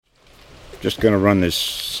Just going to run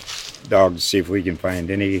this dog to see if we can find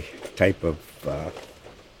any type of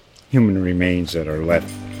human remains that are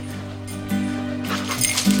left.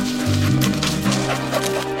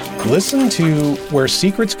 Listen to Where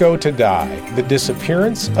Secrets Go to Die, The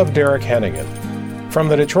Disappearance of Derek Hennigan. From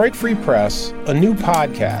the Detroit Free Press, a new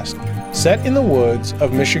podcast set in the woods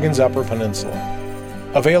of Michigan's Upper Peninsula.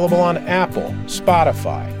 Available on Apple,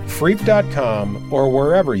 Spotify, Freep.com, or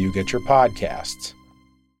wherever you get your podcasts.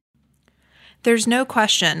 There's no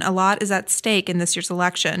question a lot is at stake in this year's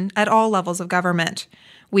election at all levels of government.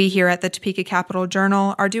 We here at the Topeka Capital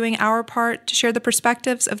Journal are doing our part to share the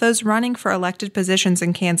perspectives of those running for elected positions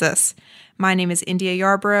in Kansas. My name is India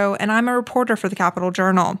Yarbrough, and I'm a reporter for the Capital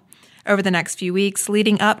Journal. Over the next few weeks,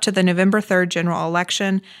 leading up to the November 3rd general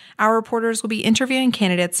election, our reporters will be interviewing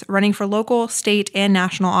candidates running for local, state, and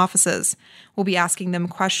national offices. We'll be asking them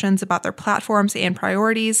questions about their platforms and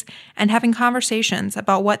priorities, and having conversations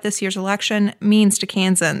about what this year's election means to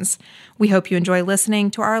Kansans. We hope you enjoy listening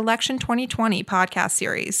to our Election 2020 podcast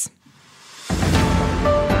series.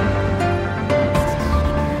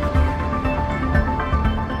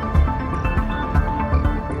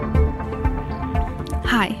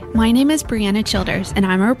 Hi, my name is Brianna Childers, and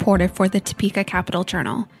I'm a reporter for the Topeka Capital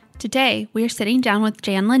Journal. Today, we are sitting down with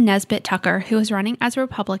Janlyn Nesbett-Tucker, who is running as a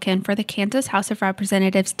Republican for the Kansas House of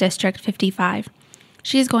Representatives District 55.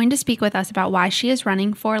 She is going to speak with us about why she is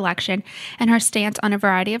running for election and her stance on a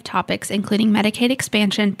variety of topics, including Medicaid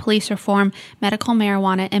expansion, police reform, medical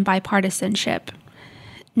marijuana, and bipartisanship.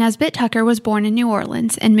 Nesbett-Tucker was born in New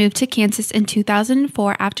Orleans and moved to Kansas in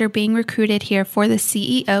 2004 after being recruited here for the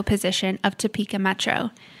CEO position of Topeka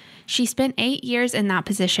Metro. She spent 8 years in that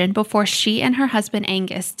position before she and her husband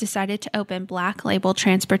Angus decided to open Black Label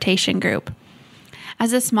Transportation Group.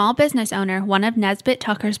 As a small business owner, one of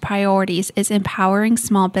Nesbett-Tucker's priorities is empowering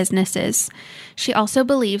small businesses. She also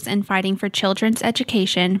believes in fighting for children's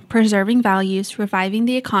education, preserving values, reviving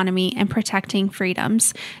the economy, and protecting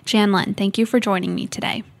freedoms. Janlyn, thank you for joining me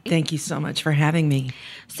today. Thank you so much for having me.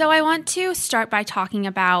 So I want to start by talking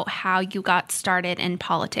about how you got started in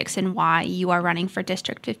politics and why you are running for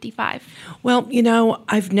District 55. Well,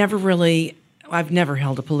 I've never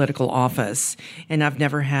held a political office, and I've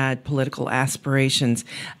never had political aspirations.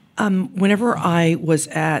 Whenever I was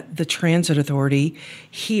at the Transit Authority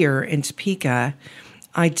here in Topeka,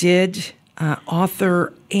 I did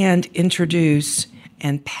author and introduce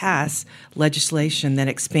and pass legislation that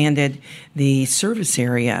expanded the service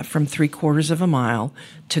area from 3/4 of a mile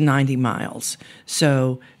to 90 miles.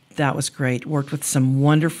 So that was great. Worked with some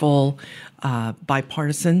wonderful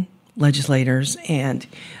bipartisan legislators and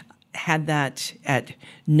had that at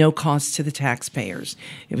no cost to the taxpayers.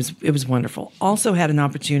 It was wonderful. Also had an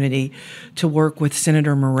opportunity to work with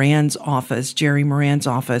Senator Moran's office, Jerry Moran's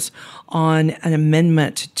office, on an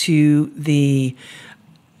amendment to the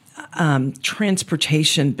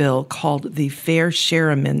transportation bill called the Fair Share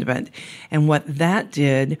Amendment. And what that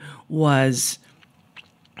did was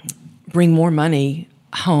bring more money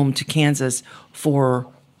home to Kansas for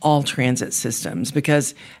all transit systems,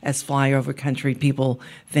 because as flyover country, people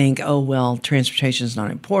think, oh, well, transportation is not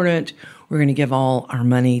important. We're going to give all our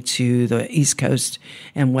money to the East Coast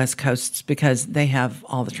and West Coasts because they have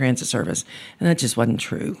all the transit service. And that just wasn't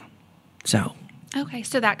true. Okay,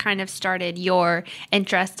 so that kind of started your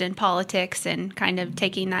interest in politics and kind of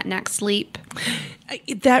taking that next leap?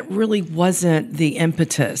 That really wasn't the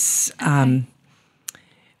impetus. Okay.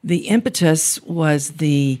 The impetus was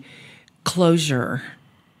the closure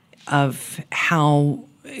and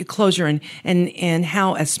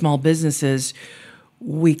how as small businesses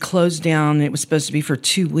we closed down. It was supposed to be for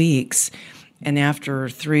 2 weeks, and after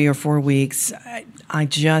 3 or 4 weeks, I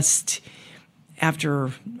just,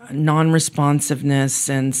 after non-responsiveness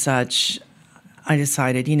and such, I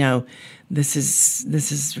decided, this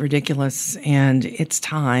is ridiculous and it's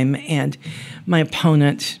time. And my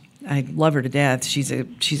opponent, I love her to death. She's a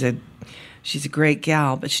great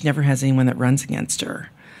gal, but she never has anyone that runs against her.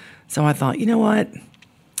 So I thought, you know what?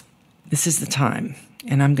 This is the time,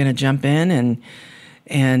 and I'm going to jump in,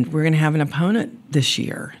 and we're going to have an opponent this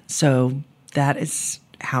year. So that is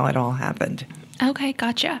how it all happened. Okay,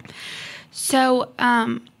 gotcha. So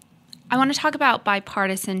I want to talk about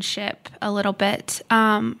bipartisanship a little bit.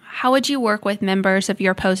 How would you work with members of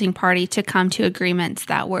your opposing party to come to agreements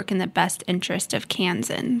that work in the best interest of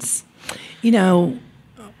Kansans? We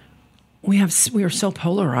are so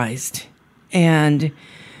polarized, and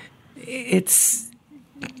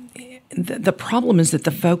the problem is that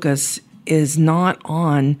the focus is not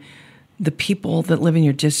on the people that live in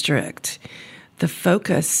your district. The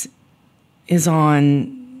focus is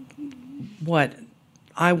on what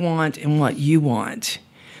I want and what you want.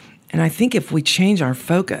 And I think if we change our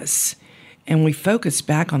focus and we focus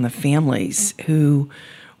back on the families who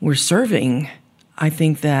we're serving, I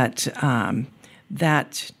think that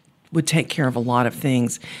that would take care of a lot of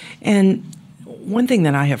things. And one thing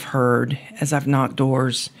that I have heard as I've knocked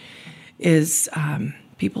doors is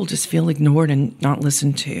people just feel ignored and not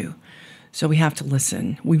listened to. So we have to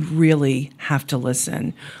listen. We really have to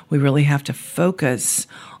listen. We really have to focus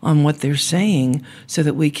on what they're saying so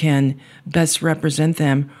that we can best represent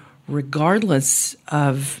them regardless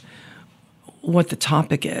of what the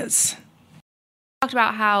topic is. Talked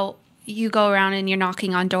about how you go around and you're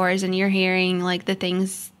knocking on doors and you're hearing like the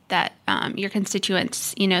things that your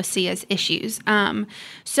constituents, see as issues.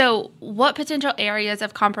 So what potential areas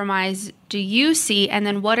of compromise do you see? And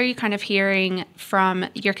then what are you kind of hearing from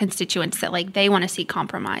your constituents that like they want to see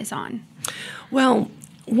compromise on? Well,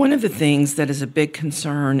 one of the things that is a big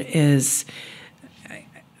concern is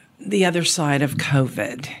the other side of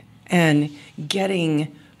COVID and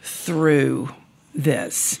getting through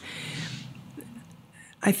this.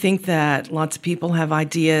 I think that lots of people have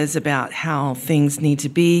ideas about how things need to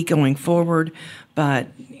be going forward, but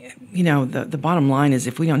the bottom line is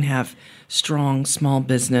if we don't have strong small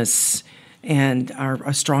business and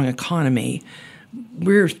a strong economy,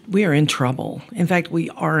 we are in trouble. In fact,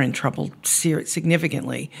 we are in trouble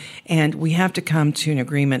significantly, and we have to come to an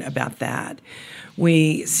agreement about that.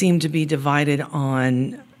 We seem to be divided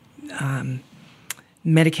on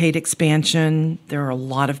Medicaid expansion. There are a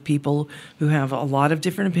lot of people who have a lot of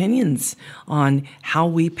different opinions on how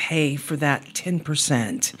we pay for that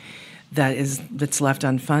 10% that's left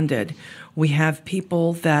unfunded. We have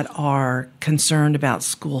people that are concerned about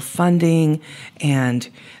school funding and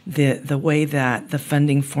the way that the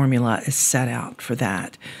funding formula is set out for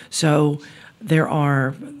that. So there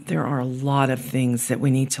are a lot of things that we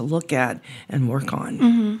need to look at and work on.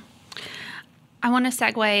 Mm-hmm. I want to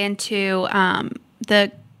segue into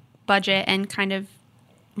the budget and kind of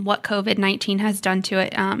what COVID-19 has done to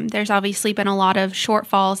it. There's obviously been a lot of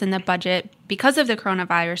shortfalls in the budget because of the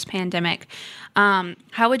coronavirus pandemic.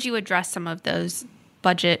 How would you address some of those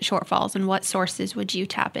budget shortfalls and what sources would you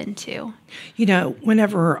tap into?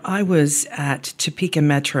 Whenever I was at Topeka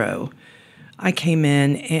Metro, I came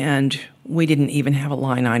in and we didn't even have a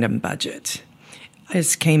line item budget. I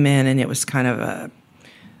just came in and it was kind of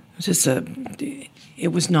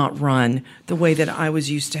it was not run the way that I was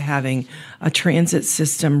used to having a transit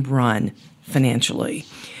system run financially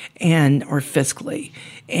or fiscally.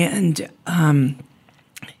 And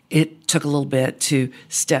it took a little bit to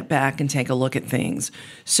step back and take a look at things.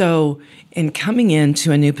 So in coming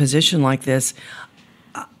into a new position like this,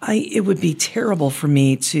 it would be terrible for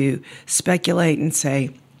me to speculate and say,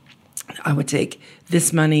 I would take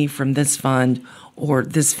this money from this fund or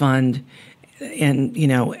this fund and,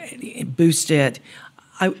 boost it.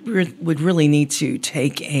 I would really need to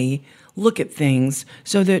take a look at things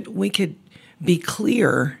so that we could be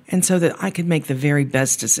clear and so that I could make the very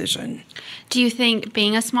best decision. Do you think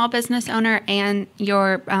being a small business owner and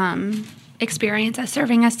your experience as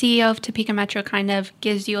serving as CEO of Topeka Metro kind of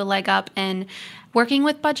gives you a leg up in working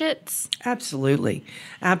with budgets? Absolutely.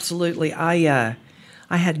 Absolutely. I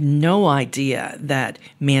had no idea that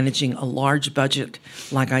managing a large budget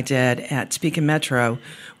like I did at Topeka Metro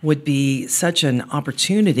would be such an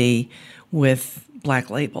opportunity with Black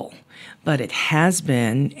Label. But it has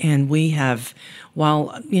been, and we have,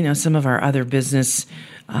 while, some of our other business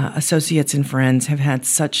associates and friends have had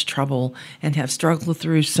such trouble and have struggled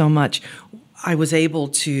through so much, I was able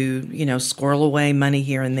to, squirrel away money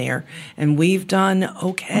here and there. And we've done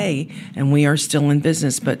okay, and we are still in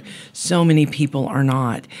business, but so many people are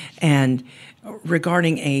not. And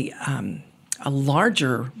regarding a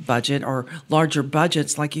larger budget or larger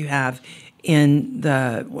budgets like you have in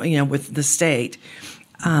with the state,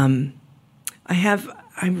 I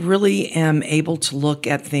really am able to look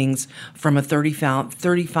at things from a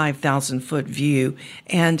 35,000 foot view,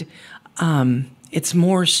 and it's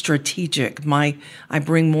more strategic. I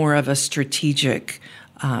bring more of a strategic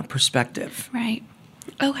perspective. Right.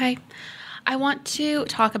 Okay. I want to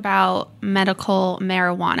talk about medical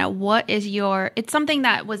marijuana. It's something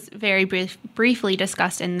that was very briefly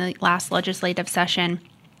discussed in the last legislative session.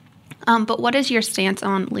 But what is your stance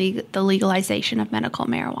on the legalization of medical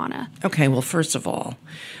marijuana? Okay, well, first of all,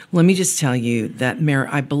 let me just tell you that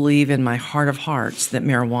I believe in my heart of hearts that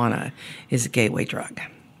marijuana is a gateway drug.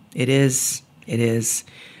 It is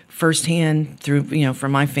firsthand through,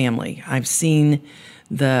 from my family. I've seen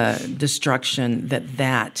the destruction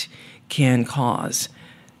that can cause.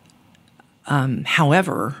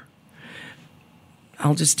 However,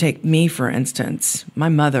 I'll just take me, for instance. My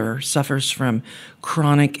mother suffers from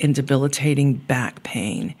chronic and debilitating back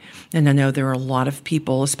pain. And I know there are a lot of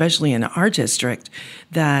people, especially in our district,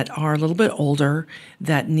 that are a little bit older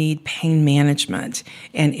that need pain management.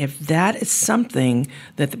 And if that is something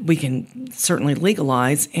that we can certainly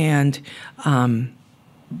legalize and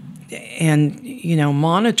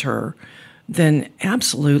monitor, then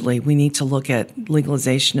absolutely we need to look at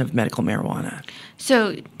legalization of medical marijuana.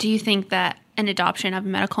 So do you think that an adoption of a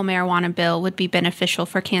medical marijuana bill would be beneficial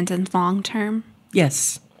for Kansans long term?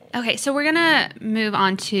 Yes. Okay, so we're going to move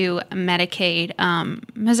on to Medicaid.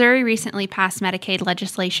 Missouri recently passed Medicaid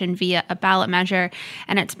legislation via a ballot measure,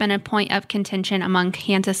 and it's been a point of contention among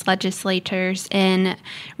Kansas legislators in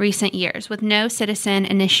recent years. With no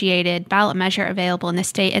citizen-initiated ballot measure available in the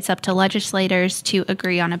state, it's up to legislators to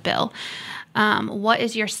agree on a bill. What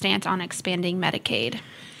is your stance on expanding Medicaid?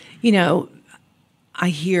 I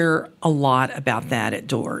hear a lot about that at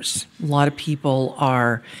doors. A lot of people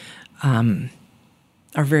are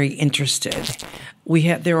very interested.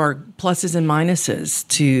 There are pluses and minuses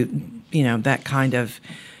to that kind of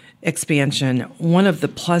expansion. One of the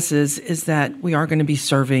pluses is that we are going to be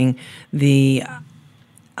serving the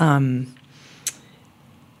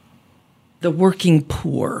working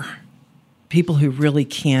poor, people who really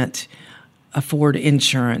can't afford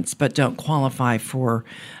insurance but don't qualify for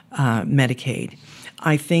Medicaid.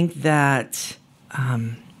 I think that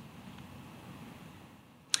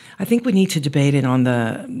I think we need to debate it on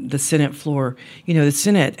the Senate floor. The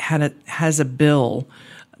Senate has a bill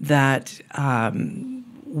that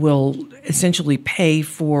will essentially pay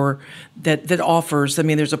for that offers. I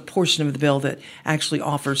mean, there's a portion of the bill that actually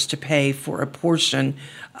offers to pay for a portion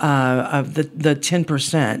of the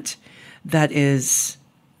 10% that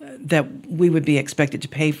we would be expected to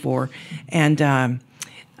pay for, and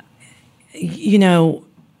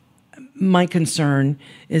my concern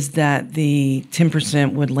is that the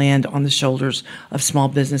 10% would land on the shoulders of small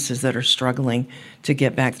businesses that are struggling to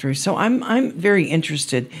get back through. So I'm very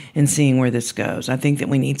interested in seeing where this goes. I think that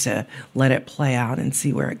we need to let it play out and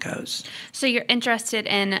see where it goes. So you're interested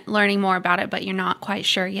in learning more about it, but you're not quite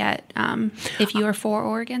sure yet if you are for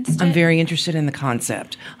or against it? I'm very interested in the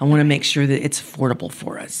concept. I want to make sure that it's affordable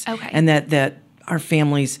for us. Okay. And that our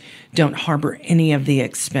families don't harbor any of the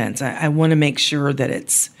expense. I want to make sure that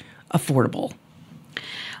it's affordable.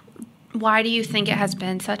 Why do you think it has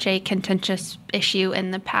been such a contentious issue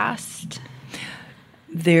in the past?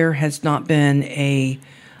 There has not been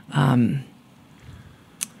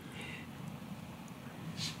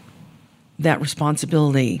that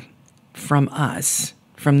responsibility from us,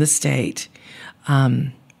 from the state.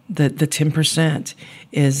 The 10%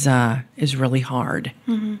 is really hard.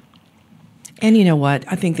 Mm-hmm. And you know what?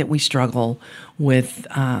 I think that we struggle with.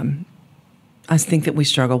 I think that we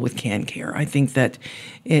struggle with can care. I think that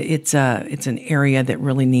it's an area that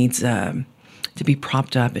really needs to be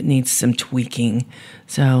propped up. It needs some tweaking.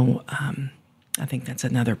 So I think that's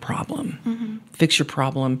another problem. Mm-hmm. Fix your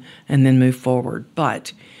problem and then move forward.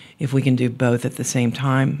 But if we can do both at the same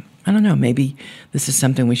time, I don't know, maybe this is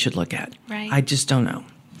something we should look at. Right. I just don't know.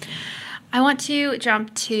 I want to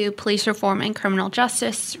jump to police reform and criminal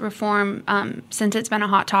justice reform, since it's been a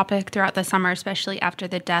hot topic throughout the summer, especially after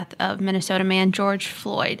the death of Minnesota man George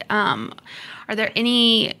Floyd. Are there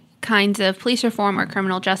any kinds of police reform or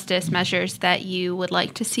criminal justice measures that you would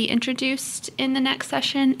like to see introduced in the next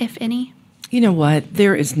session, if any? You know what?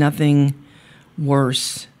 There is nothing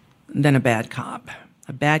worse than a bad cop.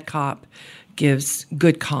 A bad cop gives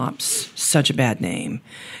good cops such a bad name.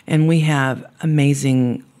 And we have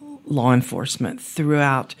amazing law enforcement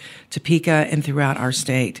throughout Topeka and throughout our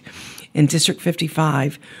state. In District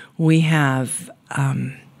 55, we have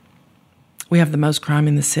the most crime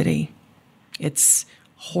in the city. It's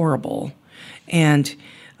horrible. And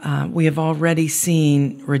we have already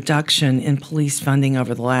seen reduction in police funding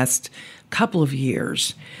over the last couple of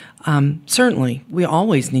years. Certainly, we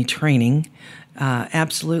always need training,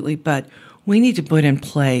 absolutely, but we need to put in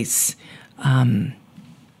place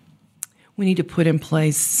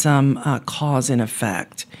some cause and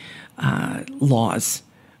effect laws.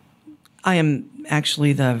 I am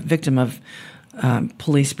actually the victim of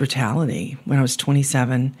police brutality when I was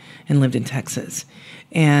 27 and lived in Texas.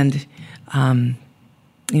 And,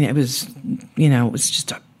 it was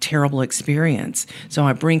just a terrible experience. So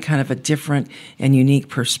I bring kind of a different and unique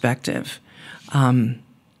perspective. I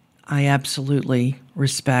absolutely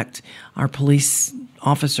respect our police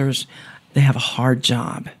officers. They have a hard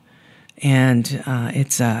job. And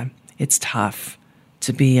it's tough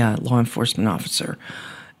to be a law enforcement officer.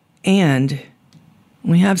 And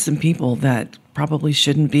we have some people that probably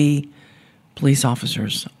shouldn't be police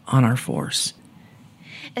officers on our force.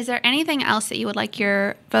 Is there anything else that you would like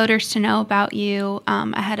your voters to know about you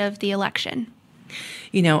ahead of the election?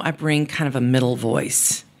 I bring kind of a middle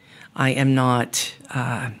voice. I'm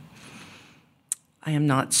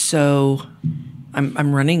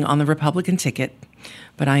running on the Republican ticket,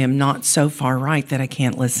 but I am not so far right that I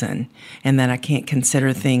can't listen and that I can't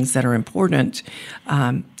consider things that are important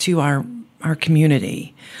to our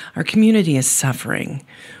community. Our community is suffering.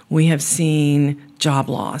 We have seen job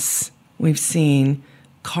loss. We've seen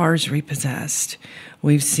cars repossessed.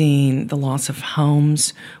 We've seen the loss of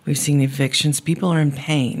homes. We've seen evictions. People are in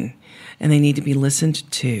pain, and they need to be listened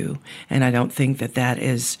to. And I don't think that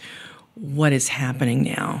is what is happening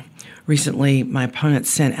now. Recently, my opponent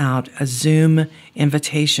sent out a Zoom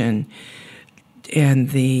invitation,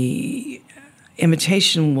 and the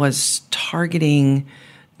invitation was targeting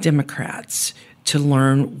Democrats to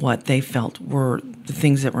learn what they felt were the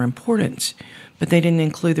things that were important. But they didn't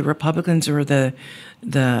include the Republicans or the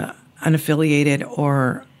unaffiliated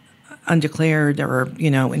or undeclared or,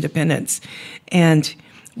 independents. And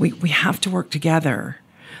we have to work together.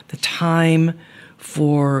 The time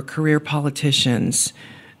for career politicians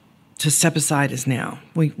to step aside is now.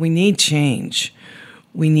 We need change.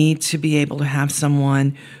 We need to be able to have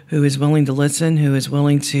someone who is willing to listen, who is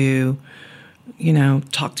willing to,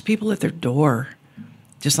 talk to people at their door,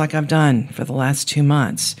 just like I've done for the last 2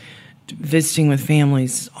 months, visiting with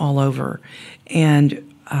families all over. And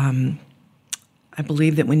I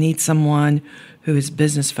believe that we need someone who is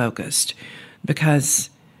business focused, because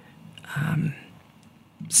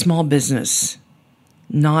small business,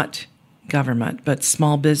 not government, but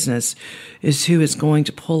small business, is who is going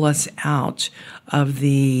to pull us out of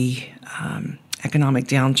the economic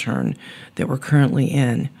downturn that we're currently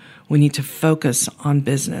in. We need to focus on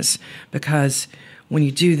business, because when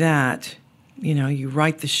you do that, you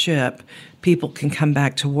right the ship, people can come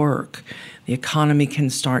back to work. The economy can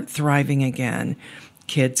start thriving again.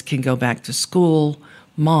 Kids can go back to school.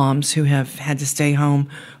 Moms who have had to stay home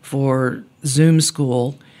for Zoom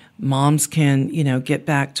school, moms can, get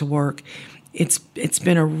back to work. It's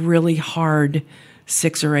been a really hard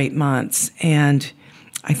 6 or 8 months, and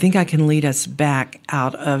I think I can lead us back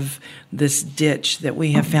out of this ditch that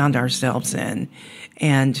we have found ourselves in.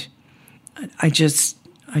 And I just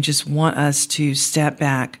want us to step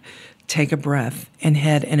back, take a breath, and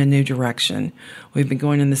head in a new direction. We've been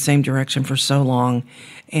going in the same direction for so long,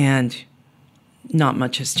 and not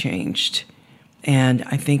much has changed. And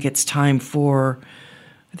I think it's time for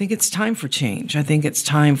change. I think it's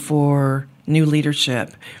time for new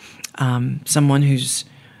leadership, someone who's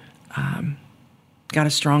got a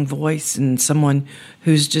strong voice, and someone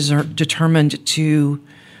who's determined to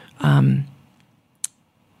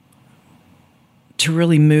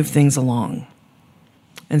really move things along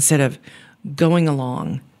instead of going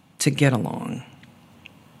along to get along.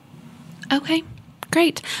 Okay,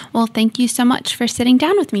 great. Well, thank you so much for sitting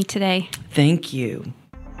down with me today. Thank you.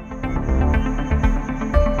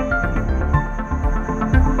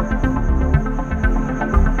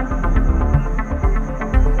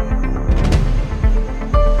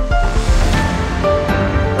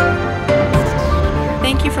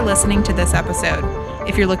 Thank you for listening to this episode.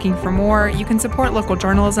 If you're looking for more, you can support local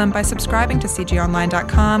journalism by subscribing to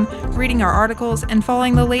cgonline.com, reading our articles, and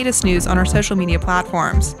following the latest news on our social media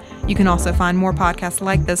platforms. You can also find more podcasts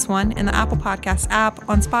like this one in the Apple Podcasts app,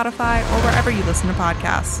 on Spotify, or wherever you listen to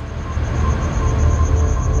podcasts.